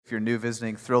If you're new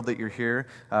visiting, thrilled that you're here.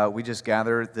 We just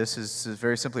gather. This is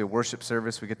very simply a worship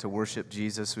service. We get to worship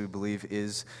Jesus, who we believe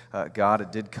is God.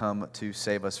 It did come to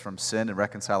save us from sin and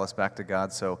reconcile us back to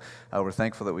God. So we're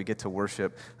thankful that we get to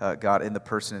worship God in the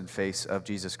person and face of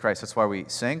Jesus Christ. That's why we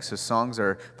sing. So songs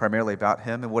are primarily about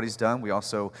him and what he's done. We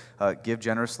also give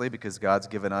generously because God's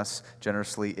given us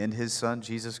generously in his Son,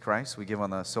 Jesus Christ. We give on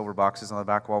the silver boxes on the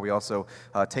back wall. We also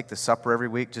take the supper every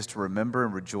week just to remember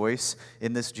and rejoice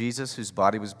in this Jesus whose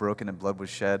body was broken and blood was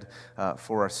shed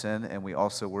for our sin. And we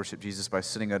also worship Jesus by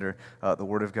sitting under the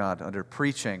Word of God, under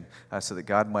preaching, so that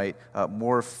God might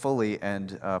more fully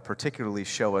and particularly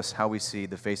show us how we see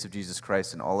the face of Jesus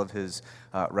Christ in all of his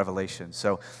revelation.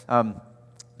 So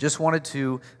just wanted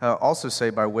to also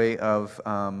say by way of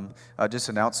just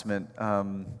announcement,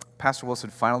 Pastor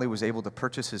Wilson finally was able to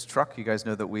purchase his truck. You guys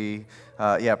know that we,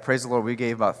 praise the Lord, we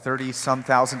gave about $30-some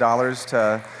thousand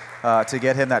to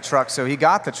get him that truck. So he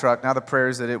got the truck. Now the prayer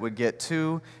is that it would get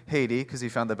to Haiti because he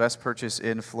found the best purchase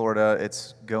in Florida.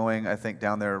 It's going, I think,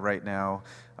 down there right now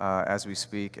as we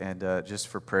speak, and just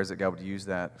for prayers that God would use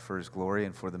that for his glory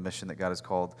and for the mission that God has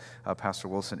called Pastor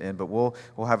Wilson in. But we'll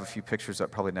have a few pictures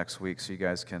up probably next week so you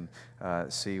guys can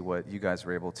see what you guys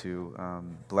were able to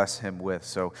bless him with.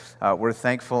 So we're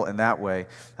thankful in that way.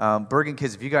 Bergen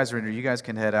kids, if you guys are in here, you guys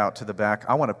can head out to the back.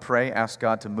 I want to pray, ask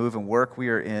God to move and work. We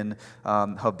are in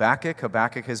Habakkuk.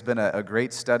 Habakkuk has been a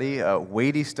great study, a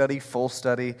weighty study, full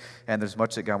study, and there's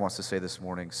much that God wants to say this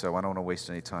morning, so I don't want to waste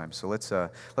any time. So let's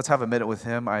have a minute with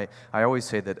him. I always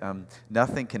say that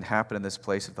nothing can happen in this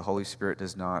place if the Holy Spirit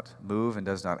does not move and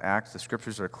does not act. The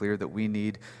scriptures are clear that we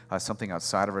need something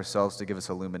outside of ourselves to give us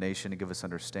illumination, to give us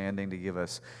understanding, to give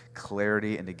us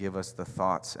clarity, and to give us the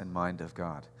thoughts and mind of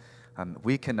God.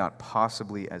 We cannot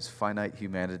possibly, as finite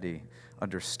humanity,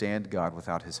 understand God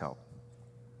without his help.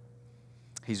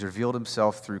 He's revealed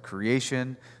himself through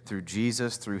creation, through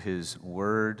Jesus, through his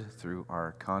word, through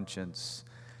our conscience.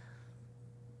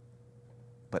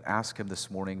 But ask him this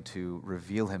morning to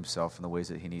reveal himself in the ways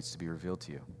that he needs to be revealed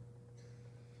to you.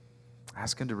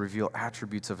 Ask him to reveal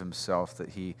attributes of himself that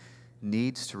he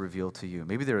needs to reveal to you.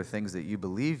 Maybe there are things that you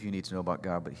believe you need to know about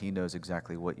God, but he knows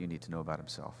exactly what you need to know about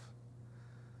himself.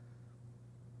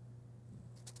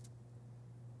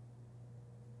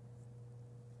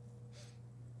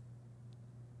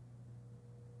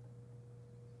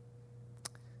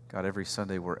 God, every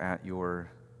Sunday we're at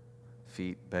your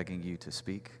feet begging you to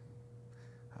speak.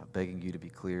 Begging you to be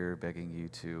clear, begging you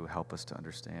to help us to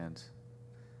understand.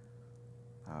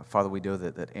 Father, we know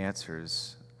that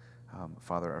answers,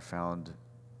 Father, are found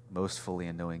most fully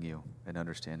in knowing you and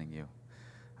understanding you.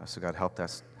 So God, help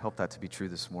that to be true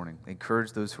this morning.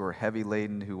 Encourage those who are heavy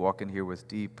laden, who walk in here with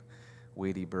deep,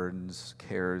 weighty burdens,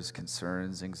 cares,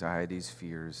 concerns, anxieties,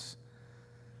 fears.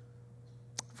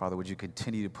 Father, would you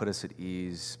continue to put us at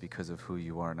ease because of who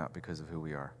you are, not because of who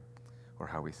we are or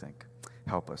how we think.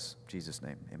 Help us. In Jesus'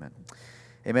 name, amen.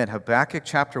 Amen. Habakkuk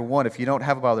chapter 1. If you don't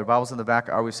have a Bible, there are Bibles in the back.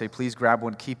 I always say, please grab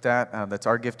one, keep that. That's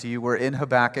our gift to you. We're in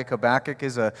Habakkuk. Habakkuk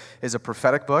is a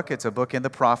prophetic book. It's a book in the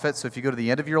prophets. So if you go to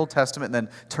the end of your Old Testament and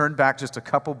then turn back just a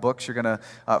couple books, you're going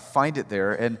to find it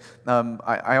there. And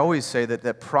I always say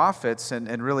that prophets,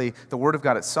 and really the Word of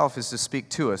God itself is to speak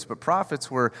to us. But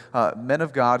prophets were men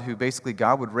of God who basically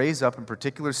God would raise up in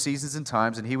particular seasons and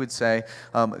times, and he would say,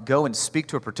 go and speak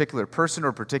to a particular person or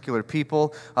a particular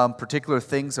people, particular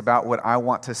things about what I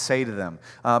want to say to them.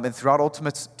 And throughout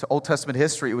Old Testament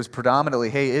history, it was predominantly,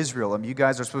 hey, Israel, you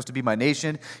guys are supposed to be my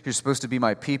nation. You're supposed to be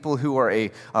my people who are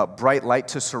a bright light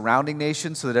to surrounding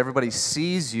nations so that everybody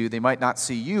sees you. They might not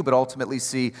see you, but ultimately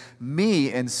see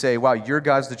me and say, wow, your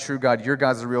God's the true God. Your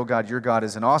God's the real God. Your God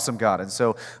is an awesome God. And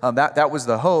so that was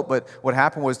the hope. But what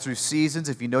happened was through seasons,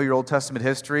 if you know your Old Testament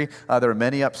history, there were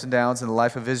many ups and downs in the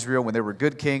life of Israel. When there were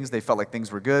good kings, they felt like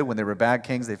things were good. When there were bad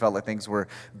kings, they felt like things were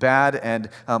bad. And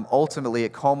ultimately,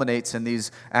 it culminates in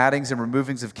these addings and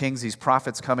removings of kings, these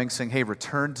prophets coming saying, hey,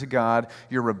 return to God.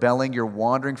 You're rebelling. You're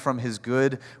wandering from his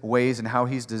good ways and how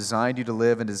he's designed you to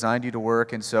live and designed you to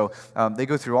work. And so they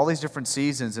go through all these different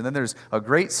seasons. And then there's a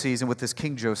great season with this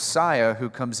King Josiah who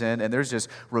comes in, and there's just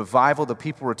revival. The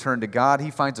people return to God. He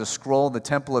finds a scroll in the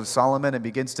Temple of Solomon and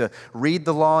begins to read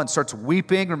the law and starts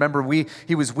weeping. Remember,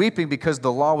 he was weeping because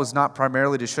the law was not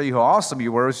primarily to show you how awesome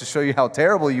you were. It was to show you how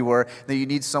terrible you were, that you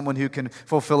need someone who can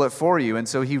fulfill it for you. you. And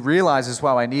so he realizes,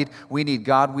 wow, we need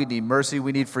God, we need mercy,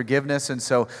 we need forgiveness. And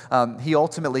so he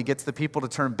ultimately gets the people to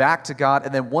turn back to God.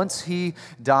 And then once he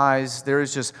dies, there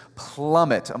is just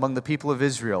plummet among the people of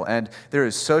Israel. And there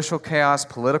is social chaos,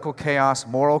 political chaos,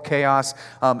 moral chaos.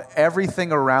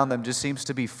 Everything around them just seems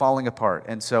to be falling apart.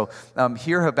 And so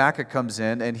here Habakkuk comes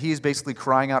in, and he's basically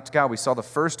crying out to God. We saw the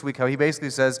first week how he basically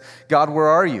says, God, where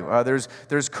are you?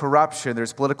 There's corruption,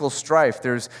 there's political strife,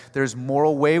 there's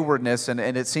moral waywardness, and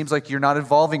it seems like you're not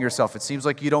involving yourself. It seems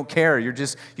like you don't care.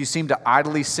 You seem to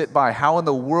idly sit by. How in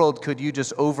the world could you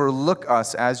just overlook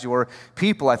us as your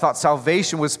people? I thought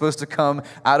salvation was supposed to come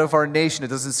out of our nation. It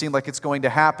doesn't seem like it's going to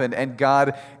happen. And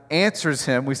God answers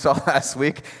him, we saw last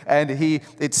week, and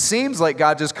it seems like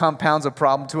God just compounds a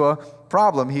problem to a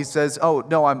problem. He says, oh,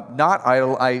 no, I'm not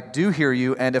idle. I do hear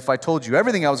you, and if I told you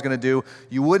everything I was going to do,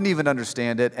 you wouldn't even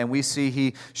understand it. And we see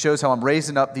he shows how I'm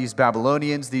raising up these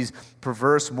Babylonians, these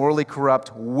perverse, morally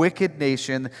corrupt, wicked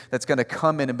nation that's going to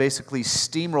come in and basically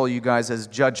steamroll you guys as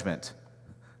judgment.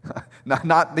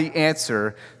 Not the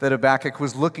answer that Habakkuk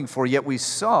was looking for, yet we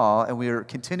saw, and we are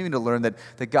continuing to learn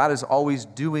that God is always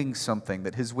doing something,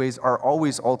 that his ways are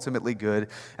always ultimately good,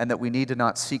 and that we need to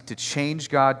not seek to change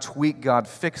God, tweak God,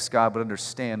 fix God, but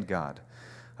understand God.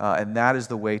 And that is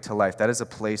the way to life. That is a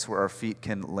place where our feet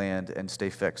can land and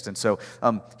stay fixed. And so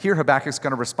here Habakkuk's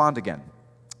going to respond again.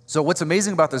 So what's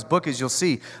amazing about this book is you'll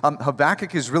see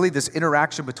Habakkuk is really this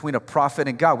interaction between a prophet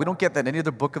and God. We don't get that in any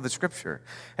other book of the Scripture.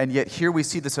 And yet here we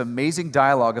see this amazing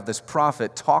dialogue of this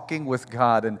prophet talking with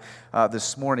God. And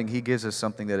this morning he gives us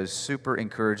something that is super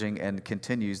encouraging and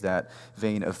continues that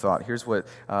vein of thought. Here's what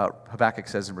Habakkuk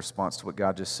says in response to what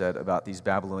God just said about these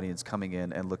Babylonians coming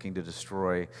in and looking to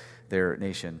destroy their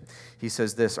nation. He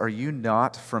says this, "Are you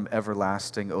not from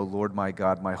everlasting, O Lord my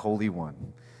God, my Holy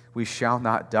One? We shall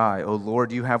not die. O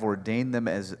Lord, you have ordained them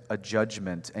as a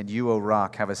judgment, and you, O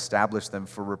rock, have established them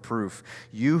for reproof.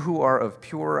 You who are of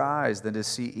purer eyes than to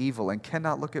see evil and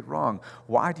cannot look at wrong,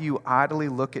 why do you idly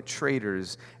look at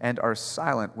traitors and are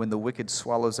silent when the wicked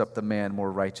swallows up the man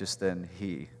more righteous than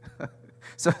he?"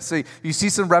 So you see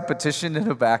some repetition in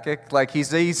Habakkuk. Like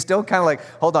he's still kind of like,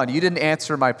 hold on, you didn't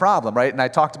answer my problem, right? And I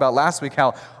talked about last week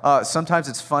how sometimes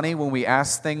it's funny when we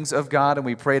ask things of God and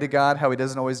we pray to God, how he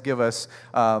doesn't always give us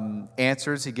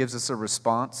answers. He gives us a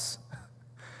response.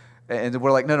 And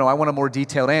we're like, no, I want a more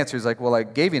detailed answer. He's like, well, I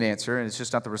gave you an answer, and it's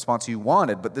just not the response you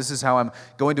wanted, but this is how I'm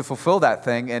going to fulfill that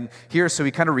thing. And here, so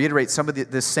he kind of reiterates some of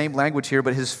this same language here,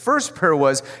 but his first prayer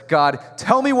was, God,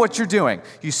 tell me what you're doing.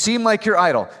 You seem like you're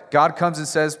idle. God comes and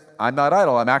says, I'm not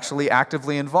idle. I'm actually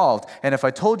actively involved. And if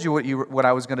I told you what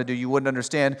I was going to do, you wouldn't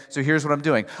understand, so here's what I'm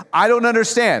doing. I don't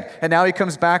understand. And now he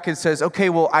comes back and says, okay,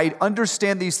 well, I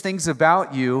understand these things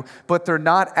about you, but they're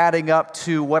not adding up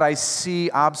to what I see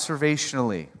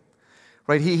observationally.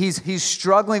 Right? He's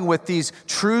struggling with these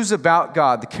truths about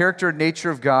God, the character and nature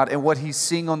of God, and what he's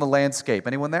seeing on the landscape.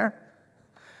 Anyone there?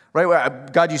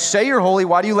 Right? God, you say you're holy.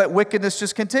 Why do you let wickedness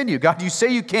just continue? God, you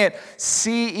say you can't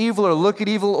see evil or look at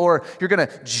evil, or you're going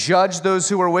to judge those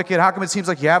who are wicked. How come it seems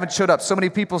like you haven't showed up? So many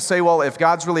people say, well, if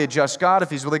God's really a just God, if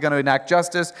he's really going to enact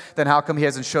justice, then how come he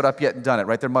hasn't showed up yet and done it?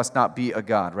 Right? There must not be a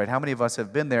God. Right? How many of us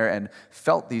have been there and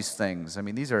felt these things? I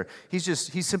mean, he's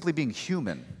simply being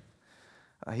human.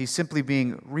 He's simply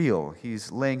being real.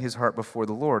 He's laying his heart before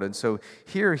the Lord. And so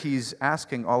here he's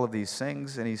asking all of these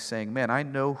things, and he's saying, man, I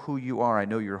know who you are. I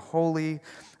know you're holy.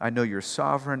 I know you're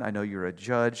sovereign. I know you're a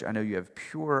judge. I know you have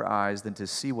purer eyes than to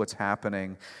see what's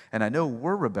happening. And I know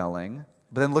we're rebelling,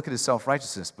 but then look at his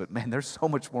self-righteousness. But man, they're so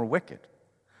much more wicked.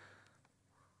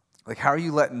 Like, how are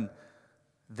you letting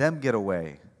them get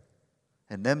away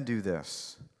and them do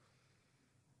this?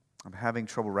 I'm having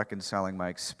trouble reconciling my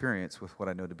experience with what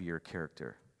I know to be your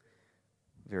character.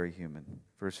 Very human.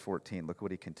 Verse 14, look what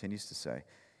he continues to say.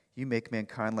 You make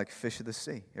mankind like fish of the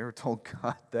sea. You ever told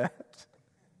God that?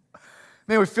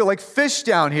 Man, we feel like fish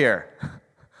down here.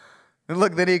 And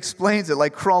look, then he explains it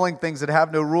like crawling things that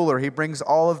have no ruler. He brings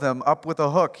all of them up with a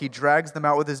hook. He drags them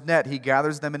out with his net. He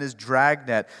gathers them in his drag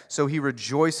net. So he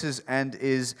rejoices and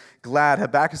is glad.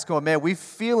 Habakkuk's going, man, we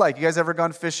feel like, you guys ever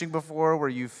gone fishing before where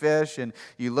you fish and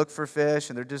you look for fish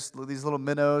and they're just these little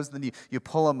minnows, and then you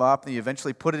pull them up, and you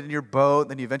eventually put it in your boat,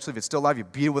 and then you eventually, if it's still alive, you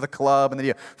beat it with a club, and then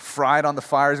you fry it on the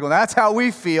fires. Going, that's how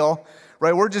we feel,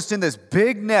 right? We're just in this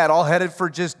big net all headed for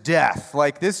just death.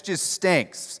 Like, this just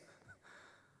stinks.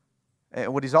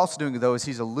 And what he's also doing, though, is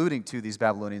he's alluding to these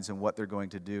Babylonians and what they're going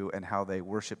to do and how they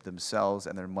worship themselves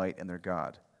and their might and their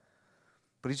God.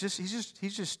 But he's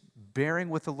just bearing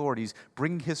with the Lord. He's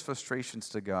bringing his frustrations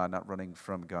to God, not running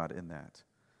from God in that.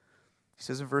 He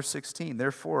says in verse 16,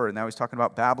 therefore, now he's talking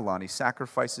about Babylon, he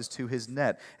sacrifices to his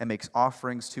net and makes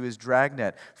offerings to his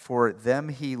dragnet. For them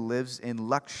he lives in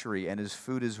luxury, and his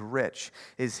food is rich.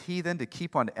 Is he then to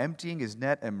keep on emptying his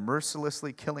net and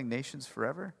mercilessly killing nations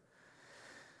forever?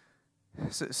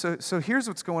 So here's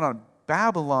what's going on.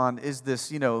 Babylon is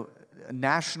this,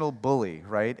 national bully,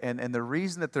 right? And the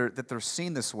reason that they're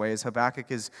seen this way, as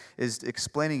Habakkuk is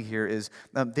explaining here, is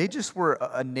they just were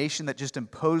a nation that just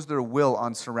imposed their will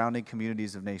on surrounding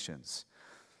communities of nations.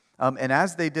 And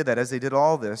as they did that, as they did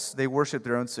all this, they worshiped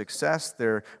their own success,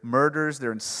 their murders,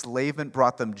 their enslavement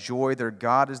brought them joy. Their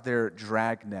God is their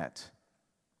dragnet.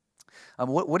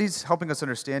 What he's helping us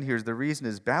understand here is the reason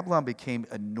is Babylon became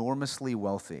enormously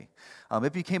wealthy.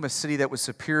 It became a city that was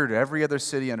superior to every other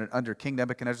city under King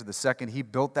Nebuchadnezzar II. He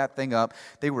built that thing up.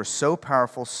 They were so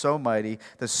powerful, so mighty.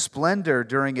 The splendor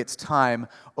during its time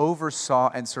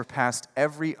oversaw and surpassed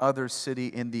every other city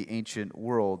in the ancient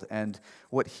world. And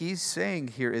what he's saying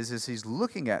here is he's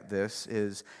looking at this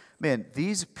is, man,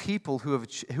 these people who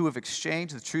have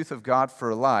exchanged the truth of God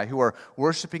for a lie, who are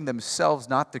worshiping themselves,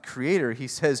 not the Creator, he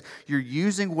says, you're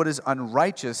using what is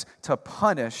unrighteous to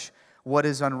punish what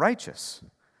is unrighteous.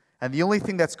 And the only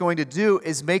thing that's going to do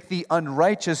is make the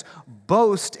unrighteous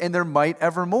boast in their might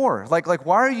evermore. Like,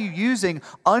 why are you using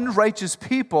unrighteous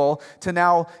people to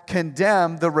now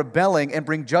condemn the rebelling and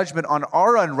bring judgment on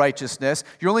our unrighteousness?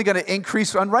 You're only going to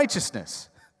increase unrighteousness.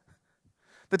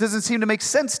 That doesn't seem to make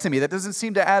sense to me. That doesn't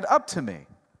seem to add up to me.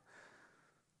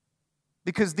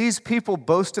 Because these people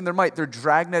boast in their might. Their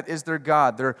dragnet is their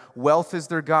God. Their wealth is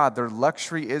their God. Their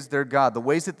luxury is their God. The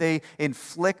ways that they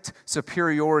inflict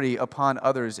superiority upon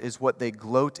others is what they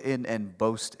gloat in and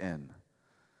boast in.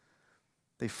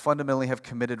 They fundamentally have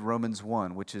committed Romans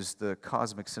 1, which is the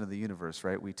cosmic sin of the universe,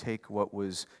 right? We take what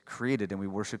was created and we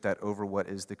worship that over what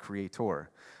is the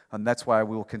Creator. And that's why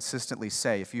we will consistently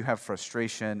say, if you have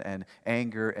frustration and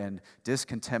anger and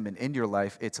discontentment in your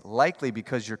life, it's likely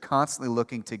because you're constantly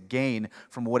looking to gain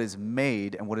from what is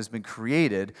made and what has been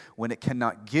created when it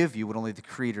cannot give you what only the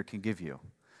Creator can give you.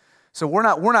 So we're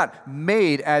not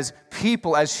made as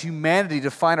people, as humanity,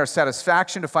 to find our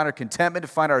satisfaction, to find our contentment,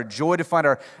 to find our joy, to find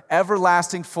our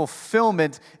everlasting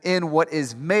fulfillment in what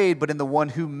is made, but in the one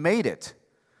who made it.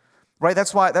 Right?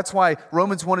 That's why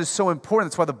Romans 1 is so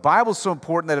important. That's why the Bible is so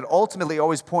important, that it ultimately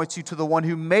always points you to the one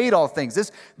who made all things.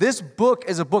 This book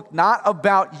is a book not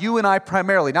about you and I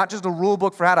primarily, not just a rule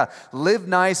book for how to live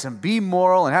nice and be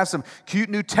moral and have some cute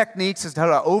new techniques as to how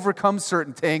to overcome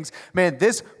certain things. Man,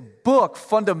 this book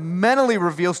fundamentally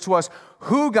reveals to us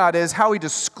who God is, how He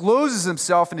discloses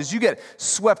Himself, and as you get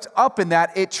swept up in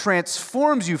that, it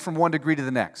transforms you from one degree to the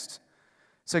next.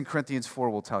 2 Corinthians 4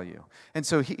 will tell you. And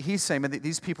so he's saying that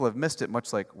these people have missed it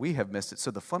much like we have missed it.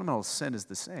 So the fundamental sin is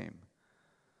the same.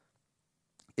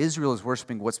 Israel is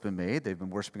worshiping what's been made. They've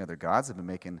been worshiping other gods. They've been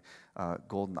making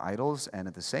golden idols. And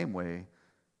in the same way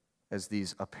as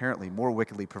these apparently more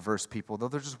wickedly perverse people, though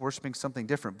they're just worshiping something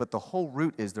different. But the whole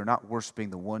root is they're not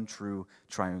worshiping the one true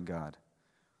triune God.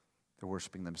 They're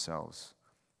worshiping themselves.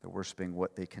 They're worshiping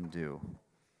what they can do.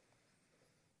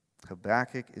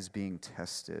 Habakkuk is being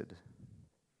tested.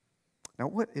 Now,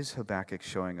 what is Habakkuk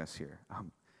showing us here?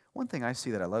 One thing I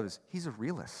see that I love is he's a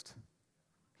realist.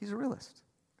 He's a realist.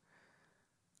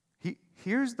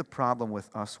 Here's the problem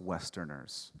with us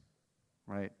Westerners,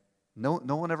 right? No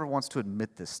one ever wants to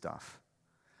admit this stuff.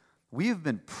 We have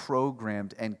been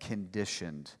programmed and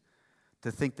conditioned to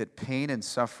think that pain and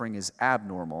suffering is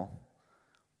abnormal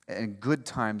and good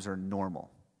times are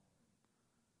normal.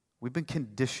 We've been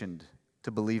conditioned to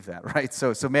believe that, right?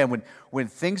 So man, when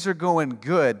things are going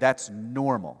good, that's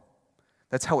normal.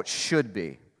 That's how it should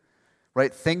be,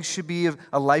 right? Things should be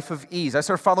a life of ease. I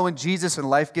start following Jesus and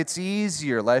life gets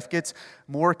easier. Life gets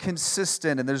more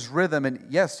consistent and there's rhythm. And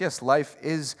yes, life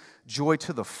is joy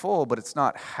to the full, but it's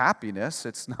not happiness.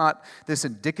 It's not this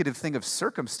indicative thing of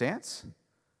circumstance.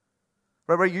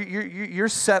 Right? You're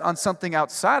set on something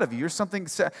outside of you. You're something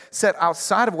set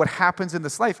outside of what happens in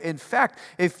this life. In fact,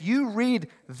 if you read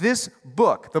this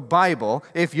book, the Bible,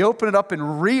 if you open it up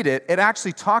and read it, it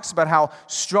actually talks about how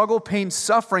struggle, pain,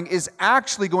 suffering is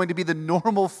actually going to be the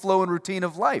normal flow and routine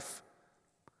of life.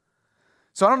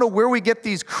 So I don't know where we get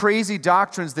these crazy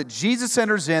doctrines that Jesus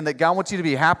enters in, that God wants you to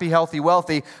be happy, healthy,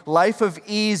 wealthy. Life of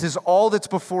ease is all that's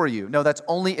before you. No, that's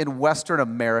only in Western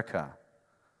America.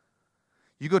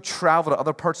 You go travel to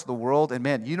other parts of the world, and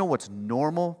man, you know what's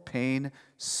normal? Pain,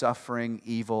 suffering,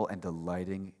 evil, and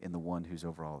delighting in the one who's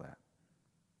over all that.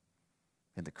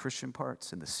 In the Christian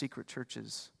parts, in the secret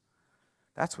churches,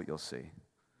 that's what you'll see.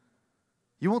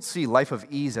 You won't see life of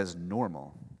ease as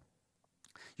normal.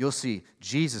 You'll see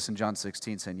Jesus in John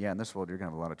 16 saying, yeah, in this world you're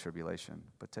going to have a lot of tribulation,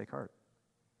 but take heart.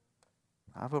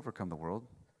 I've overcome the world.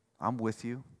 I'm with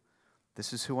you.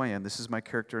 This is who I am. This is my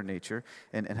character and nature.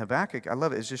 And Habakkuk, I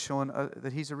love it, is just showing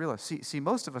that he's a realist. See,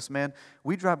 most of us, man,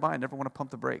 we drive by and never want to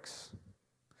pump the brakes.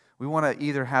 We want to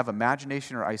either have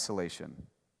imagination or isolation.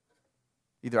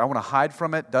 Either I want to hide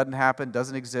from it, doesn't happen,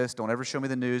 doesn't exist, don't ever show me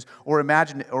the news, or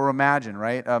imagine,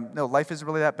 right? No, life isn't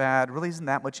really that bad, really isn't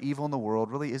that much evil in the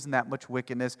world, really isn't that much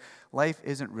wickedness. Life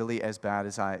isn't really as bad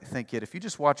as I think it. If you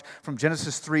just watch from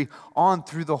Genesis 3 on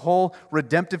through the whole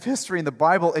redemptive history in the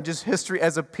Bible and just history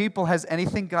as a people, has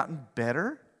anything gotten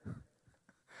better?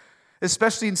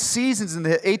 Especially in seasons in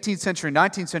the 18th century,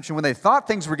 19th century, when they thought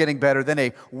things were getting better, then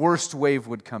a worst wave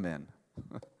would come in.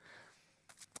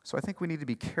 So I think we need to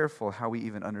be careful how we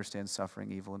even understand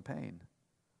suffering, evil, and pain.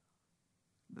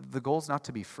 The goal is not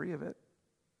to be free of it.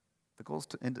 The goal is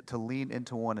to lean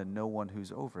into one and know one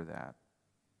who's over that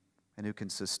and who can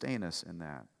sustain us in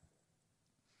that.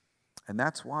 And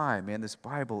that's why, man, this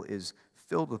Bible is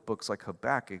filled with books like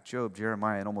Habakkuk, Job,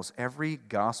 Jeremiah, and almost every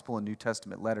gospel and New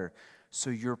Testament letter, so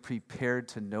you're prepared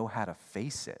to know how to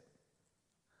face it.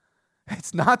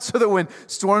 It's not so that when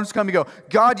storms come, you go,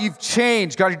 God, you've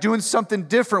changed. God, you're doing something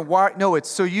different. Why? No, it's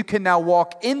so you can now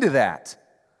walk into that.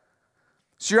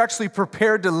 So you're actually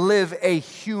prepared to live a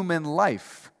human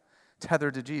life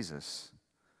tethered to Jesus.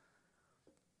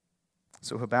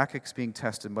 So Habakkuk's being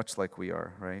tested much like we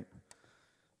are, right?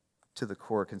 To the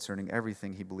core concerning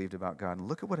everything he believed about God. And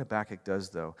look at what Habakkuk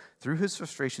does, though. Through his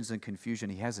frustrations and confusion,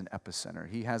 he has an epicenter.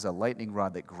 He has a lightning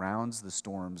rod that grounds the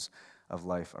storms of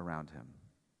life around him.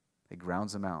 It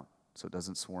grounds him out so it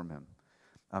doesn't swarm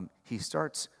him. He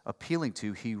starts appealing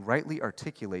to, he rightly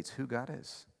articulates who God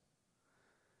is.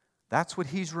 That's what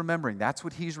he's remembering. That's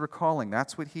what he's recalling.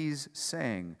 That's what he's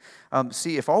saying.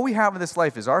 See, if all we have in this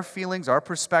life is our feelings, our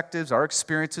perspectives, our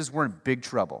experiences, we're in big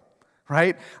trouble,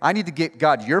 right? I need to get,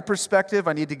 God, your perspective.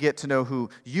 I need to get to know who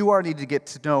you are. I need to get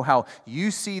to know how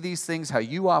you see these things, how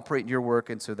you operate in your work,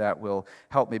 and so that will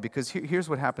help me. Because here's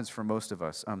what happens for most of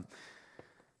us.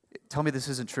 Tell me this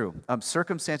isn't true.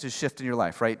 Circumstances shift in your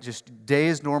life, right? Just day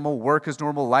is normal, work is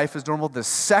normal, life is normal. The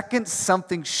second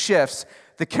something shifts,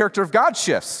 the character of God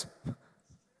shifts.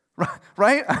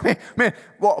 Right? I mean, man,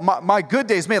 well, my good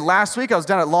days, man, last week I was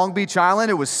down at Long Beach Island.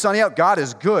 It was sunny out. God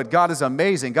is good. God is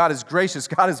amazing. God is gracious.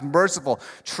 God is merciful.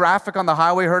 Traffic on the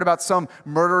highway, heard about some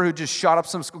murderer who just shot up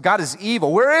some school. God is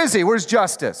evil. Where is he? Where's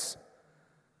justice?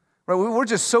 Right? We're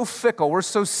just so fickle. We're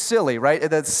so silly, right?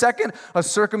 And the second a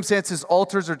circumstances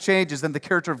alters or changes, then the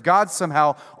character of God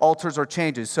somehow alters or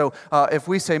changes. So if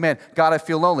we say, man, God, I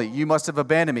feel lonely. You must have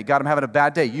abandoned me. God, I'm having a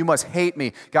bad day. You must hate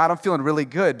me. God, I'm feeling really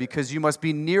good because you must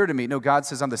be near to me. No, God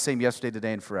says I'm the same yesterday,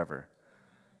 today, and forever.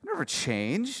 I've never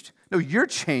changed. No, you're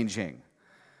changing.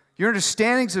 Your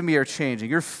understandings of me are changing.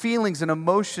 Your feelings and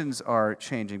emotions are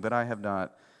changing, but I have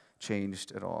not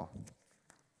changed at all.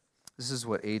 This is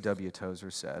what A.W. Tozer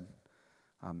said.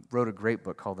 Wrote a great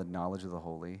book called The Knowledge of the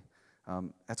Holy.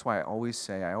 That's why I always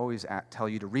tell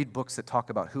you to read books that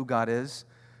talk about who God is.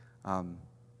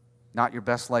 Not Your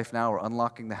Best Life Now or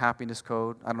Unlocking the Happiness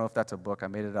Code. I don't know if that's a book. I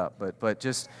made it up. But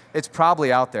just, it's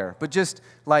probably out there. But just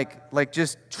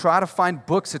just try to find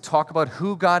books that talk about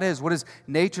who God is, what his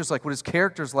nature's like, what his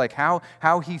character's like,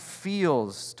 how he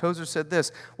feels. Tozer said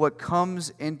this, what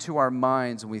comes into our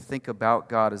minds when we think about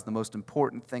God is the most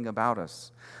important thing about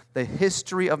us. The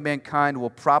history of mankind will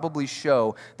probably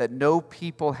show that no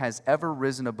people has ever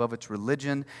risen above its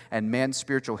religion, and man's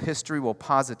spiritual history will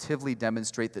positively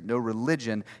demonstrate that no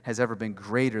religion has ever been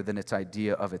greater than its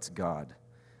idea of its God.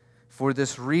 For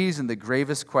this reason, the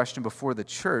gravest question before the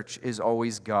church is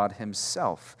always God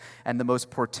himself. And the most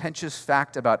portentous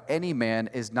fact about any man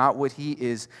is not what he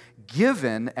is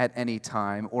given at any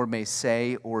time or may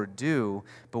say or do,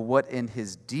 but what in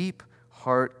his deep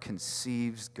heart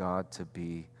conceives God to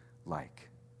be like.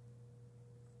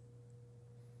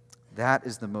 That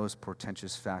is the most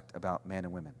portentous fact about men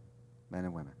and women.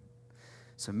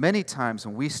 So many times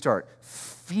when we start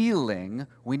feeling,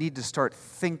 we need to start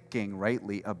thinking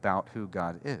rightly about who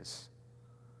God is.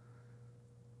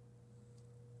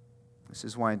 This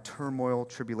is why in turmoil,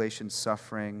 tribulation,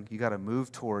 suffering, you got to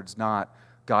move towards not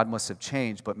God must have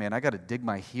changed, but man, I got to dig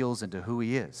my heels into who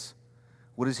he is.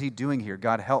 What is he doing here?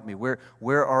 God, help me. Where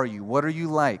are you? What are you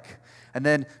like? And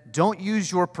then don't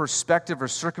use your perspective or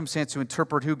circumstance to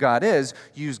interpret who God is.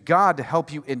 Use God to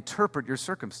help you interpret your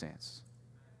circumstance.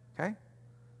 Okay?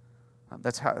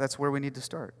 That's where we need to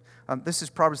start. This is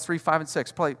Proverbs 3, 5, and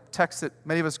 6. Probably text that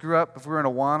many of us grew up, if we were in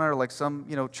Awana or like some,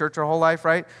 church our whole life,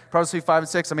 right? Proverbs 3, 5, and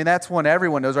 6. I mean, that's one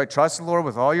everyone knows, right? Trust the Lord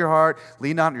with all your heart.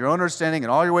 Lean not on your own understanding.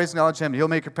 And all your ways acknowledge him, and he'll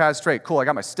make your path straight. Cool, I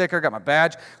got my sticker, got my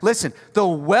badge. Listen, the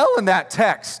well in that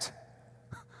text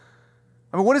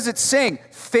I mean, what is it saying?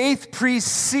 Faith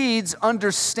precedes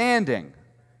understanding.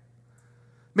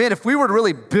 Man, if we were to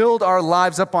really build our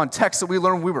lives up on texts that we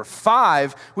learned when we were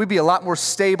 5, we'd be a lot more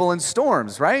stable in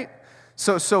storms, right?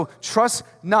 So trust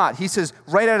not. He says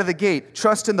right out of the gate,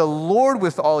 trust in the Lord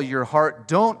with all your heart.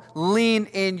 Don't lean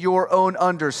in your own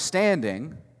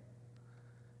understanding.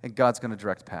 And God's going to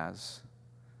direct paths.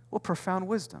 What profound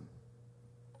wisdom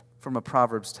from a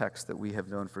Proverbs text that we have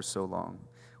known for so long.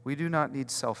 We do not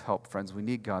need self-help, friends. We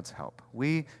need God's help.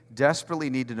 We desperately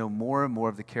need to know more and more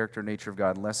of the character and nature of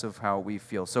God, less of how we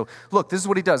feel. So look, this is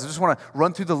what he does. I just want to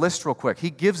run through the list real quick. He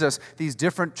gives us these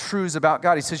different truths about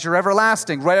God. He says, you're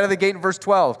everlasting, right out of the gate in verse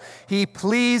 12. He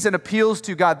pleads and appeals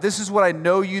to God. This is what I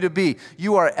know you to be.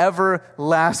 You are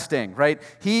everlasting, right?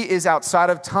 He is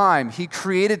outside of time. He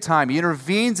created time. He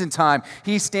intervenes in time.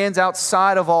 He stands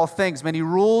outside of all things. Man, he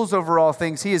rules over all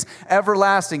things. He is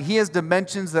everlasting. He has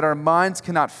dimensions that our minds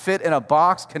cannot fit in a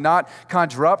box, cannot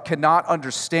conjure up, cannot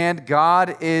understand.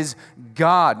 God is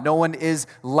God. No one is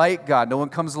like God. No one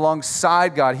comes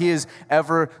alongside God. He is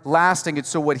everlasting. And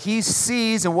so what he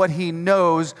sees and what he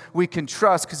knows, we can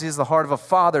trust because he has the heart of a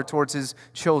father towards his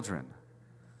children.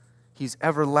 He's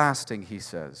everlasting, he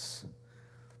says.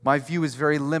 My view is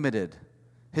very limited.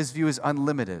 His view is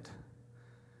unlimited.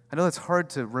 I know that's hard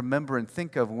to remember and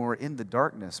think of when we're in the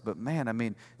darkness, but man, I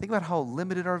mean, think about how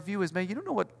limited our view is. Man, you don't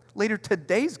know what later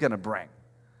today's going to bring.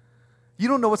 You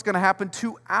don't know what's going to happen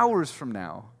 2 hours from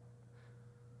now.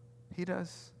 He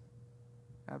does.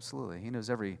 Absolutely. He knows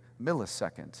every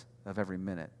millisecond of every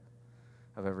minute,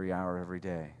 of every hour, every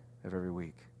day, of every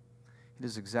week. He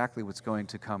knows exactly what's going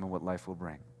to come and what life will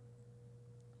bring.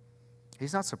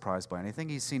 He's not surprised by anything.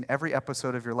 He's seen every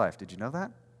episode of your life. Did you know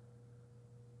that?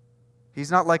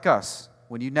 He's not like us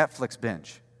when you Netflix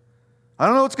binge. I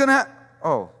don't know what's going to happen.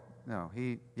 Oh, no.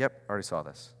 Already saw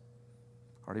this.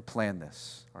 Already planned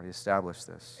this. Already established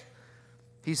this.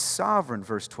 He's sovereign,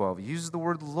 verse 12. He uses the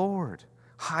word Lord,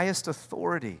 highest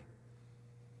authority.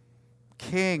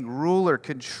 King, ruler,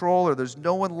 controller. There's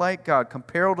no one like God,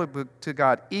 comparable to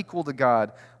God, equal to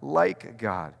God, like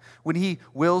God. When he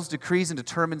wills, decrees, and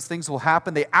determines things will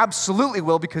happen, they absolutely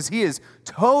will because he is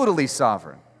totally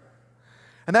sovereign.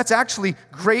 And that's actually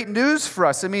great news for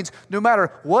us. It means no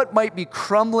matter what might be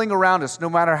crumbling around us, no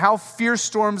matter how fierce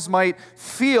storms might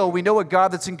feel, we know a God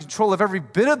that's in control of every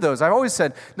bit of those. I've always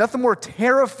said nothing more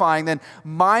terrifying than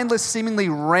mindless, seemingly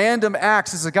random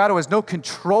acts is a God who has no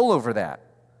control over that.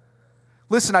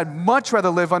 Listen, I'd much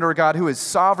rather live under a God who is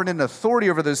sovereign and authority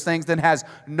over those things than has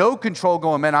no control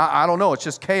going, man, I don't know, it's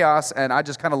just chaos and I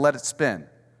just kind of let it spin.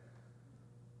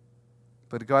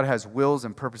 But God has wills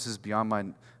and purposes beyond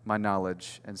my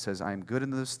knowledge and says, I am good in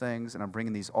those things and I'm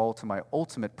bringing these all to my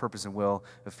ultimate purpose and will,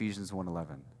 Ephesians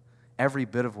 1:11. Every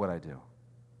bit of what I do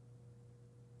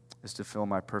is to fulfill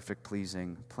my perfect,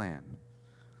 pleasing plan.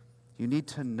 You need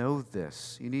to know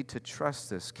this. You need to trust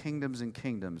this. Kingdoms and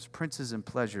kingdoms, princes and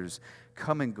pleasures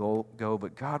come and go,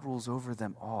 but God rules over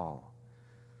them all.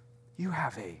 You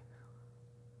have a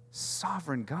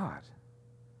sovereign God.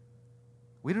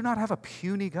 We do not have a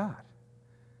puny God.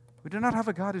 We do not have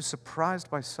a God who's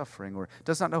surprised by suffering or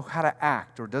does not know how to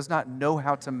act or does not know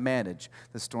how to manage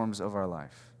the storms of our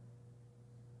life.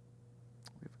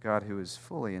 We have a God who is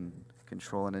fully in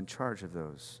control and in charge of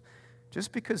those.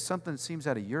 Just because something seems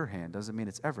out of your hand doesn't mean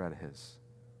it's ever out of his.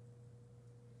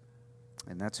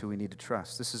 And that's who we need to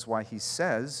trust. This is why he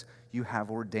says, you have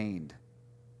ordained.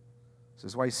 This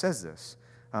is why he says this.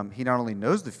 He not only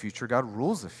knows the future, God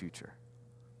rules the future.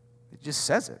 He just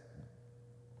says it.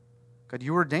 God,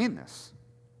 you ordained this.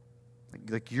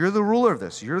 Like you're the ruler of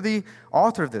this. You're the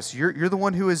author of this. You're the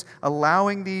one who is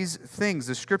allowing these things.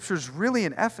 The Scripture's really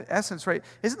in essence, right?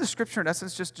 Isn't the Scripture in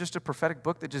essence just a prophetic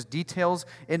book that just details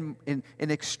in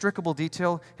inextricable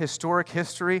detail historic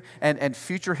history and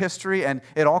future history, and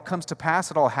it all comes to pass.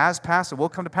 It all has passed. It will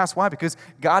come to pass. Why? Because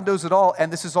God knows it all,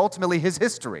 and this is ultimately his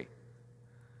history.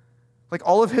 Like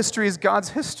all of history is God's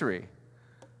history.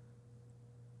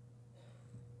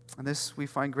 And this we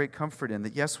find great comfort in,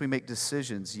 that yes, we make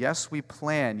decisions. Yes, we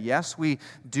plan. Yes, we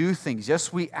do things.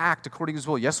 Yes, we act according to his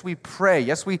will. Yes, we pray.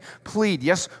 Yes, we plead.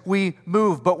 Yes, we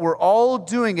move. But we're all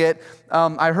doing it.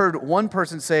 I heard one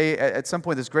person say at some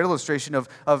point this great illustration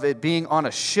of it being on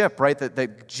a ship, right?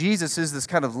 That Jesus is this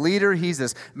kind of leader. He's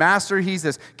this master. He's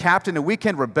this captain. And we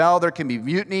can rebel. There can be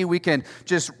mutiny. We can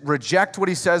just reject what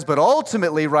he says. But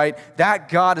ultimately, right, that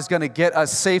God is going to get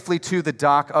us safely to the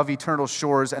dock of eternal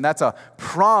shores. And that's a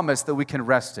promise that we can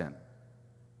rest in.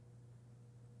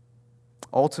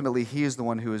 Ultimately, he is the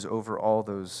one who is over all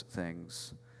those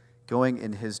things, going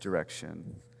in his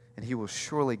direction, and he will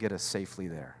surely get us safely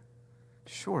there.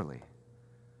 Surely.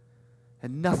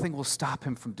 And nothing will stop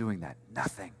him from doing that.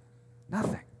 Nothing.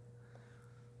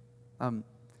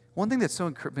 One thing that's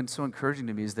been so encouraging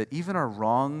to me is that even our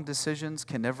wrong decisions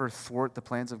can never thwart the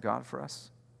plans of God for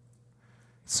us.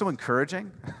 It's so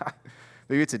encouraging.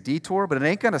 Maybe it's a detour, but it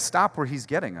ain't going to stop where he's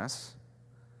getting us.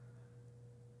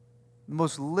 The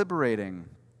most liberating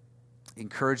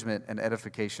encouragement and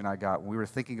edification I got when we were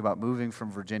thinking about moving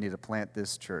from Virginia to plant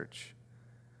this church.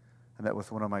 I met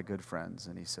with one of my good friends,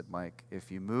 and he said, Mike,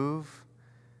 if you move,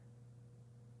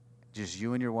 just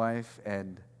you and your wife,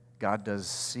 and God does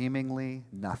seemingly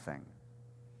nothing,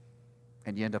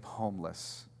 and you end up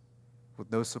homeless, with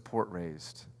no support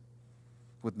raised,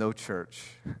 with no church,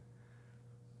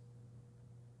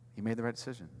 you made the right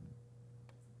decision.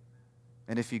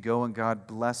 And if you go and God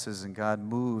blesses and God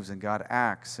moves and God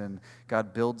acts and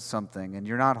God builds something and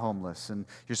you're not homeless and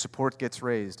your support gets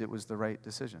raised, it was the right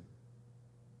decision.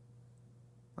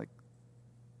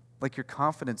 Like your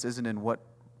confidence isn't in what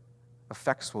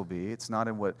effects will be. It's not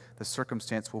in what the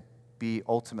circumstance will be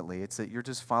ultimately. It's that you're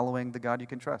just following the God you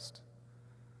can trust.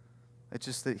 It's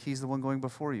just that he's the one going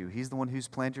before you. He's the one who's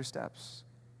planned your steps.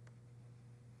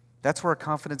 That's where our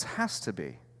confidence has to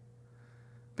be.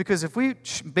 Because if we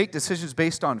make decisions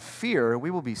based on fear,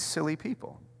 we will be silly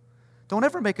people. Don't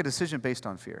ever make a decision based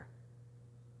on fear.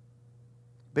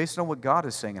 Based on what God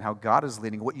is saying and how God is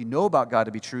leading, what you know about God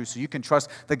to be true, so you can trust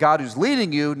the God who's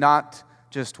leading you, not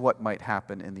just what might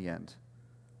happen in the end.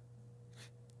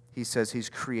 He says he's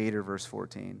creator, verse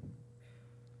 14. He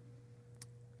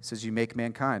says you make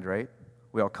mankind, right?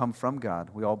 We all come from God.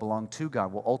 We all belong to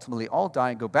God. We'll ultimately all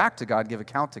die and go back to God, give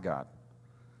account to God.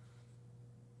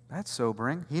 That's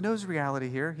sobering. He knows reality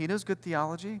here. He knows good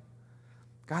theology.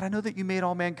 God, I know that you made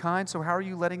all mankind, so how are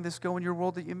you letting this go in your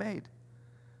world that you made?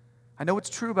 I know what's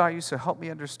true about you, so help me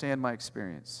understand my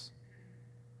experience.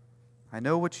 I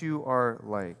know what you are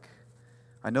like.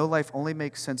 I know life only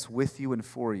makes sense with you and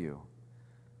for you.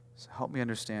 So help me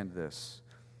understand this.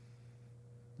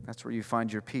 That's where you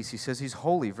find your peace. He says he's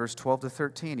holy, verse 12 to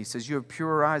 13. He says you have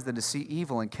purer eyes than to see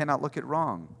evil and cannot look at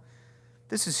wrong.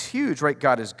 This is huge, right?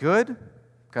 God is good.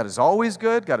 God is always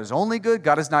good. God is only good.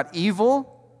 God is not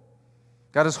evil.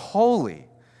 God is holy.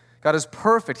 God is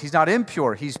perfect. He's not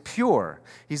impure. He's pure.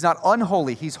 He's not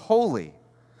unholy. He's holy.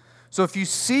 So if you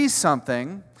see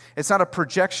something, it's not a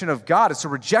projection of God. It's a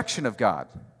rejection of God.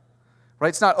 Right?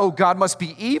 It's not, oh, God must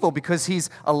be evil because he's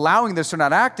allowing this or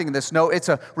not acting in this. No, it's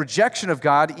a rejection of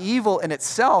God. Evil in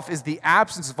itself is the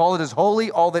absence of all that is holy,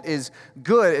 all that is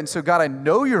good. And so, God, I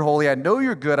know you're holy. I know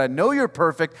you're good. I know you're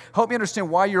perfect. Help me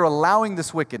understand why you're allowing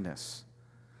this wickedness.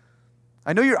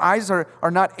 I know your eyes are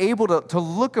not able to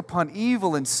look upon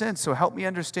evil and sin, so help me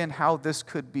understand how this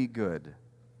could be good.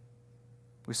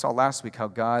 We saw last week how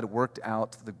God worked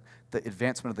out the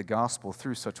advancement of the gospel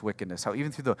through such wickedness, how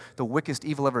even through the wickedest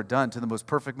evil ever done to the most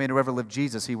perfect man who ever lived,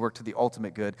 Jesus, he worked to the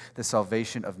ultimate good, the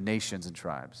salvation of nations and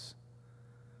tribes.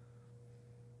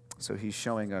 So he's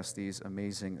showing us these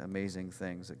amazing, amazing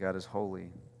things, that God is holy.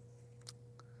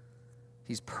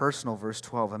 He's personal, verse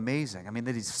 12, amazing. I mean,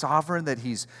 that he's sovereign, that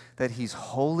he's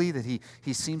holy, that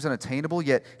he seems unattainable,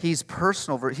 yet he's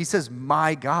personal. He says,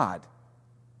 my God.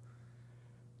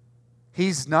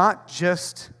 He's not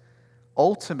just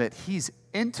ultimate, he's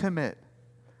intimate.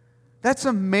 That's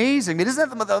amazing. I mean, isn't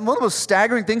that one of the most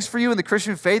staggering things for you in the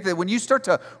Christian faith, that when you start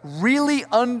to really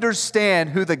understand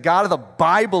who the God of the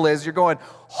Bible is, you're going,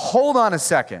 hold on a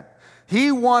second.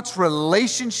 He wants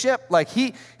relationship. Like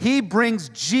he brings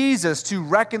Jesus to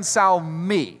reconcile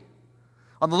me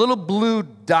on the little blue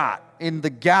dot in the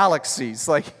galaxies.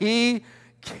 Like he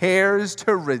cares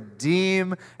to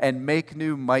redeem and make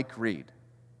new Mike Reed.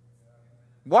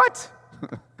 What?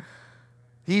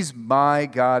 He's my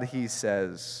God, he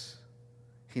says.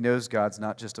 He knows God's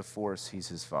not just a force, he's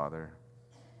his Father.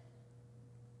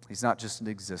 He's not just an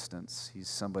existence. He's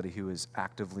somebody who is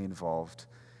actively involved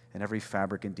in every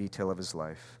fabric and detail of his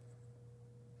life.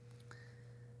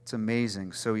 It's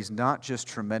amazing. So he's not just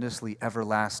tremendously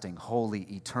everlasting, holy,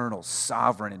 eternal,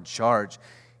 sovereign, in charge.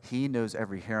 He knows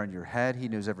every hair on your head. He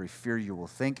knows every fear you will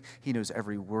think. He knows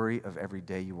every worry of every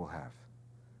day you will have.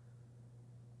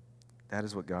 That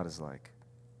is what God is like.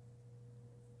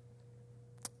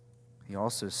 He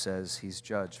also says he's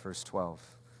judge, verse 12.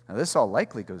 Now, this all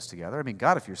likely goes together. I mean,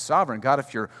 God, if you're sovereign, God,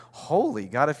 if you're holy,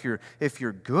 God, if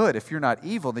you're good, if you're not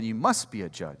evil, then you must be a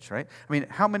judge, right? I mean,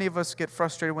 how many of us get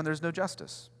frustrated when there's no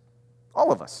justice?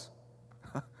 All of us,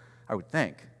 I would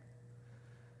think.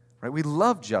 Right? We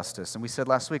love justice, and we said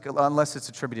last week, unless it's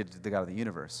attributed to the God of the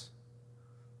universe.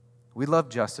 We love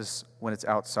justice when it's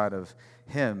outside of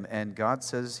him, and God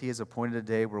says he has appointed a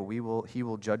day where he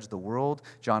will judge the world.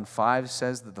 John 5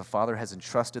 says that the Father has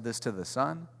entrusted this to the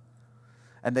Son.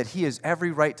 and that he has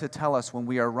every right to tell us when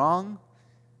we are wrong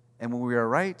and when we are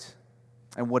right,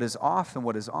 and what is off and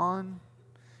what is on,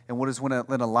 and what is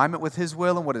in alignment with his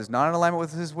will and what is not in alignment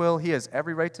with his will. He has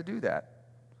every right to do that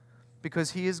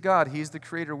because he is God. He is the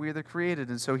creator. We are the created.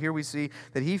 And so here we see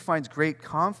that he finds great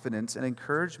confidence and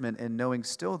encouragement in knowing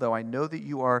still, though, I know that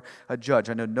you are a judge.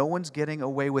 I know no one's getting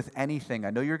away with anything. I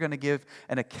know you're going to give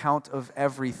an account of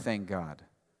everything, God.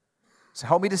 So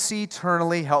help me to see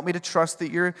eternally. Help me to trust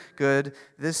that you're good.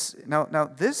 This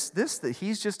that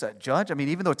he's just a judge. I mean,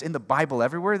 even though it's in the Bible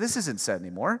everywhere, this isn't said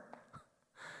anymore.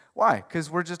 Why? Because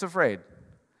we're just afraid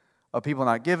of people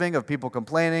not giving, of people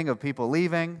complaining, of people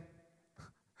leaving.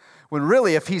 When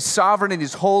really, if he's sovereign and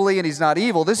he's holy and he's not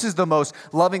evil, this is the most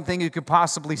loving thing you could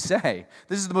possibly say.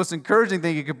 This is the most encouraging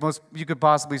thing you could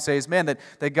possibly say is, man,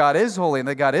 that God is holy and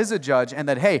that God is a judge, and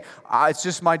that, hey, it's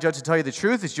just my judge to tell you the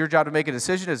truth. It's your job to make a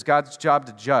decision. It's God's job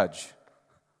to judge.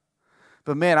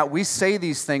 But man, we say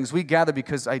these things, we gather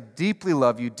because I deeply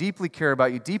love you, deeply care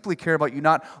about you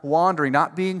not wandering,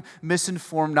 not being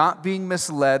misinformed, not being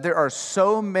misled. There are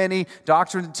so many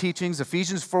doctrines and teachings.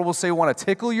 Ephesians 4 will say, want to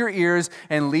tickle your ears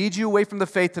and lead you away from the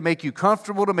faith to make you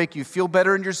comfortable, to make you feel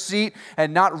better in your seat,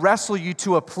 and not wrestle you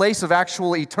to a place of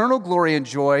actual eternal glory and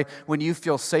joy when you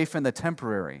feel safe in the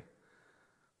temporary.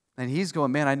 And he's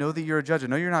going, man, I know that you're a judge. I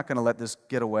know you're not going to let this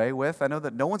get away with. I know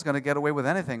that no one's going to get away with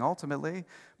anything ultimately.